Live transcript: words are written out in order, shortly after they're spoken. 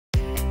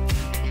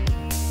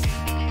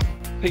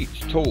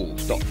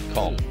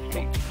Pete'sTools.com.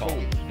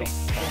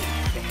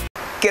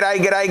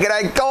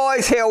 G'day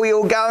guys, how are we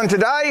all going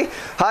today?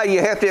 Hey, you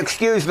have to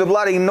excuse the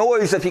bloody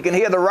noise if you can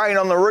hear the rain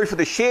on the roof of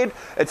the shed.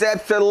 It's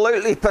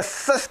absolutely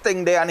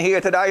persisting down here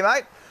today,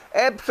 mate.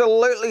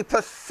 Absolutely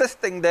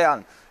persisting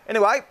down.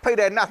 Anyway, Pete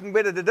had nothing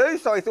better to do,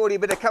 so he thought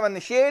he'd better come in the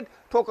shed,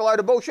 talk a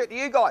load of bullshit to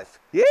you guys.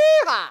 Yeah!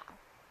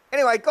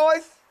 Anyway,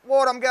 guys,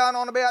 what I'm going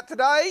on about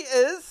today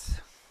is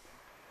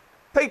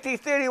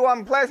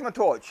PT31 plasma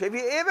torch. Have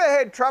you ever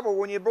had trouble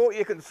when you brought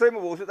your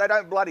consumables that they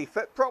don't bloody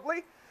fit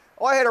properly?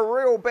 I had a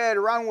real bad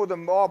run with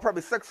them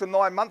probably 6 or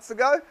 9 months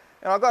ago,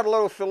 and I got a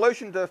little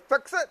solution to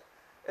fix it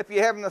if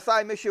you're having the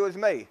same issue as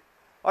me.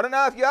 I don't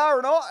know if you are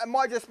or not, it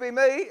might just be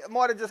me, it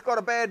might have just got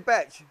a bad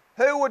batch.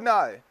 Who would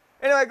know?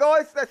 Anyway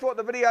guys, that's what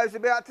the video is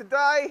about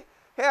today,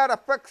 how to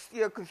fix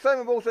your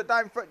consumables that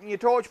don't fit in your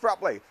torch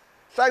properly.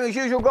 Same as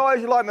usual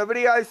guys, you like my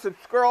videos,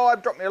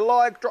 subscribe, drop me a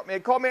like, drop me a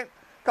comment,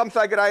 come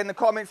say good day in the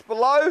comments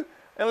below,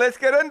 and let's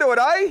get into it,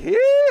 eh?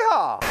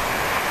 Yeah!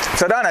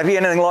 So I don't know if you're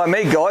anything like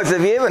me guys,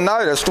 have you ever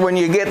noticed when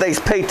you get these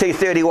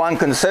PT31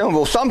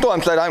 consumables,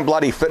 sometimes they don't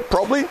bloody fit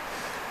properly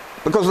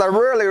because they're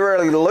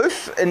really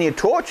loose in your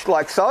torch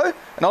like so,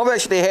 and I've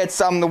actually had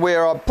some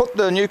where I put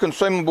the new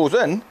consumables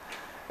in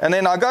and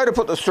then I go to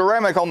put the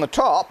ceramic on the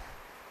top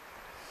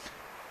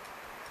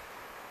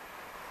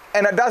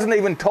and it doesn't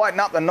even tighten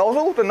up the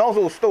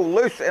nozzle's still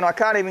loose and I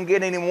can't even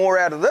get any more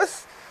out of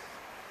this.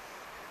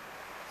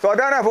 So I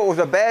don't know if it was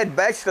a bad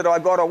batch that I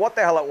got or what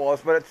the hell it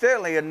was, but it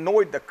certainly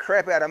annoyed the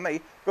crap out of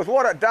me. Because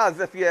what it does,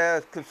 if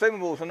your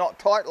consumables are not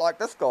tight like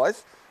this,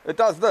 guys, it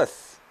does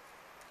this.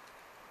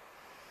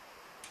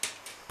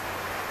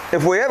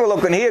 If we have a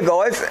look in here,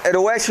 guys,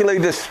 it'll actually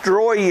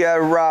destroy your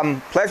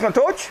plasma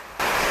torch.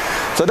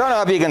 So I don't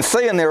know if you can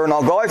see in there or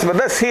not, guys, but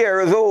this here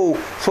is all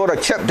sort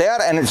of chipped out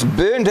and it's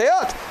burnt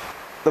out.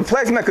 The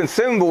plasma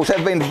consumables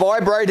have been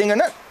vibrating in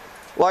it.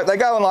 Like they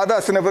go in like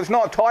this, and if it's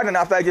not tight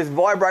enough, they just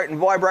vibrate and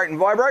vibrate and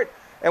vibrate.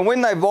 And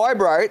when they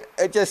vibrate,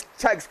 it just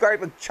takes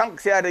great big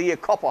chunks out of your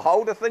copper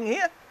holder thing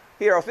here.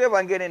 Here, I'll see if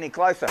I can get any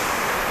closer.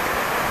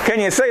 Can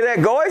you see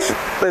that, guys?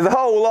 There's a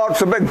whole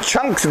lots of big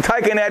chunks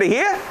taken out of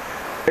here.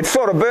 It's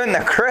sort of burnt the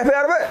crap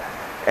out of it.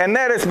 And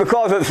that is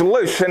because it's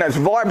loose and it's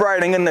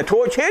vibrating in the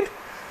torch head.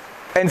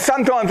 And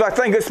sometimes I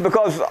think it's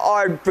because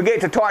I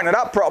forget to tighten it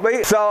up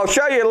properly. So I'll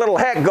show you a little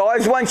hack,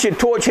 guys. Once your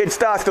torch head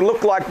starts to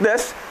look like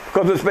this,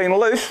 because it's been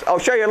loose, I'll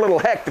show you a little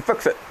hack to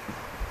fix it.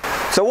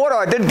 So what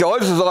I did,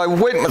 guys, is I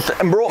went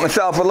and brought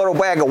myself a little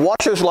bag of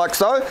washers like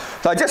so.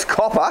 They're just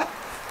copper,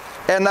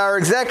 and they're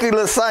exactly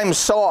the same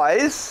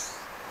size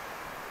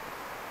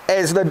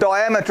as the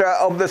diameter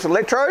of this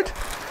electrode.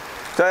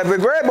 So if we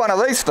grab one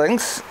of these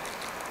things,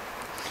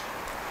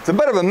 it's a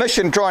bit of a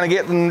mission trying to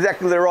get them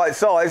exactly the right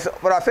size,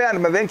 but I found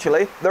them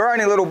eventually. They're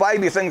only little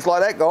baby things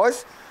like that,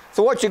 guys.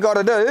 So what you got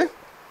to do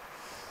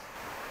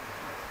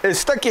is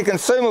stick your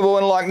consumable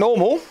in like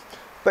normal,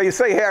 but you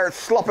see how it's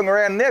slopping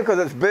around there because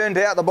it's burned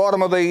out the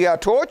bottom of the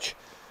torch.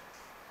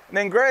 And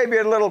then grab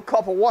your little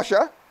copper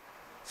washer,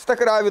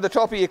 stick it over the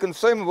top of your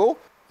consumable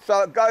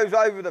so it goes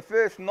over the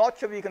first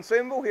notch of your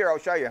consumable. Here, I'll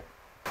show you.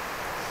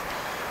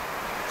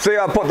 See,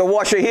 I put the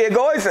washer here,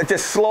 guys. It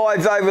just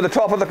slides over the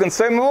top of the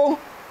consumable.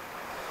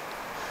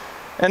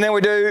 And then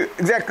we do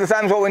exactly the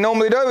same as what we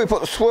normally do. We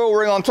put the swirl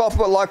ring on top of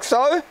it like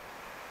so.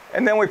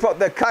 And then we put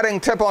the cutting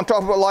tip on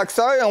top of it like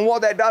so. And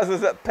what that does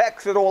is it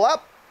packs it all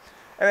up.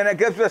 And then it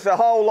gives us a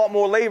whole lot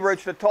more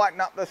leverage to tighten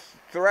up this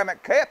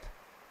ceramic cap.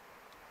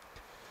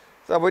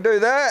 So if we do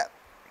that,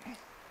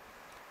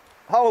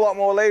 a whole lot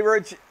more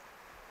leverage.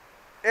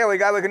 There we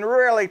go. We can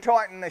really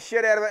tighten the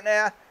shit out of it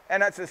now.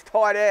 And it's as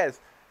tight as.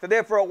 So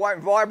therefore it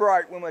won't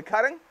vibrate when we're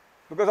cutting.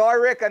 Because I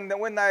reckon that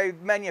when they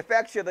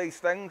manufacture these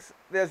things,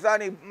 there's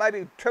only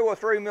maybe 2 or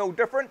 3 mil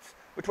difference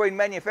between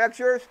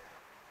manufacturers,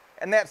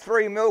 and that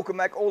 3 mil can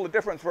make all the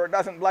difference where it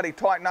doesn't bloody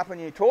tighten up in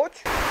your torch.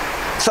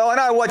 So I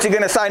know what you're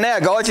going to say now,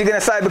 guys. You're going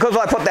to say, because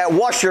I put that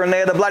washer in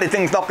there, the bloody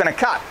thing's not going to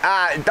cut.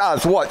 It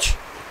does, watch.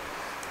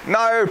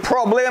 No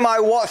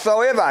problemo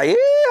whatsoever,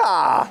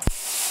 yeah!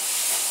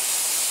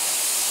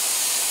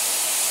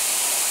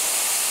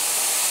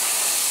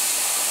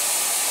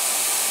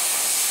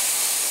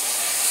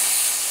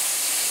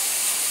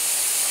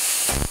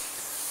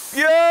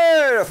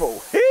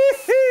 Beautiful.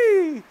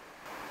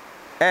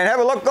 And have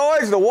a look,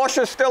 guys, the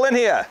washer's still in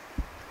here.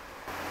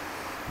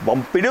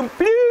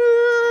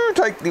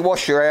 Take the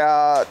washer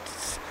out.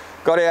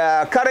 Got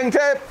our cutting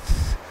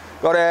tips.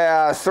 Got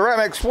our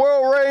ceramic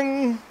swirl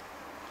ring.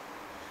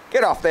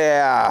 Get off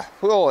there.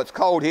 Oh, it's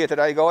cold here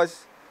today,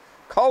 guys.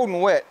 Cold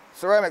and wet.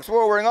 Ceramic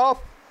swirl ring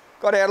off.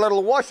 Got our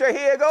little washer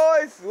here,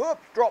 guys.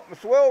 Whoops, drop the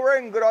swirl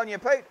ring. Good on you,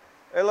 Pete.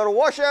 A little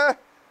washer.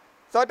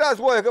 So it does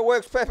work, it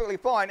works perfectly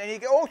fine. And you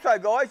can also,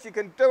 guys, you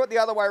can do it the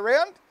other way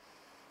around.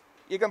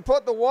 You can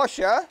put the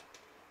washer,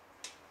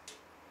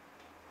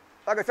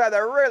 like I say,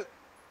 they're really,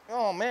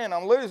 oh man,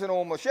 I'm losing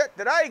all my shit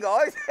today,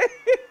 guys.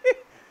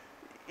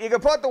 You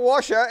can put the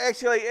washer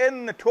actually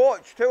in the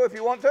torch too if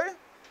you want to.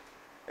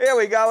 Here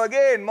we go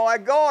again. My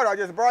God, I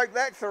just broke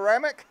that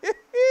ceramic.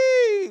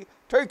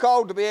 Too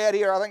cold to be out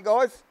here, I think,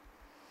 guys.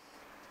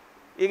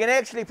 You can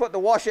actually put the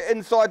washer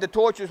inside the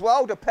torch as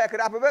well to pack it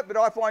up a bit, but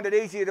I find it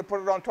easier to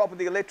put it on top of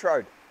the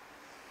electrode.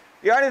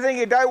 The only thing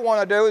you don't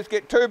want to do is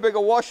get too big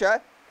a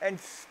washer and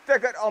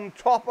stick it on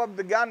top of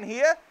the gun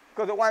here,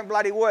 because it won't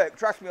bloody work.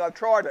 Trust me, I've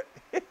tried it.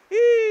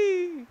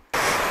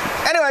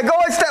 Anyway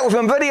guys, that was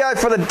my video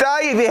for the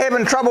day. If you're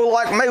having trouble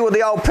like me with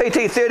the old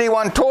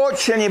PT31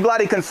 torch and your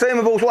bloody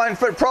consumables won't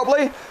fit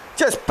properly,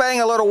 just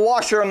bang a little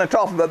washer on the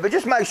top of it. But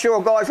just make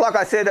sure guys, like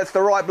I said, it's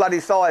the right bloody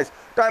size.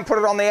 Don't put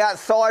it on the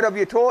outside of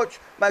your torch.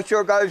 Make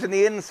sure it goes in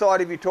the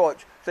inside of your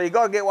torch. So you've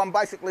got to get one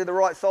basically the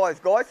right size,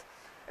 guys.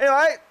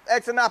 Anyway,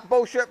 that's enough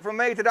bullshit from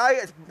me today.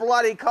 It's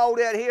bloody cold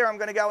out here. I'm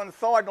going to go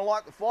inside and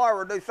light the fire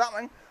or do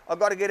something. I've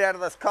got to get out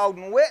of this cold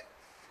and wet.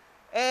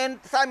 And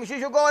same as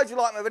usual guys, if you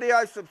like my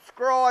video,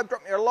 subscribe,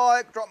 drop me a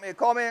like, drop me a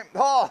comment.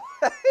 Oh,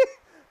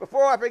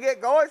 before I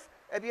forget guys,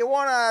 if you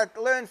want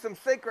to learn some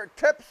secret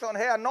tips on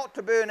how not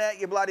to burn out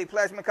your bloody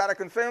plasma cutter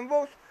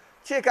consumables,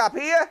 check up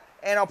here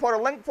and I'll put a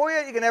link for you.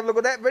 You can have a look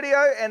at that video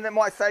and that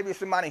might save you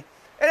some money.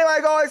 Anyway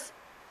guys,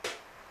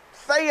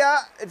 see ya.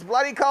 It's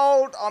bloody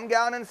cold. I'm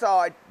going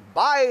inside.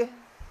 Bye.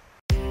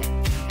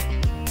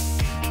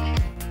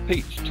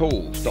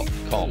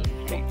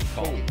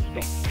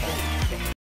 Pete'sTools.com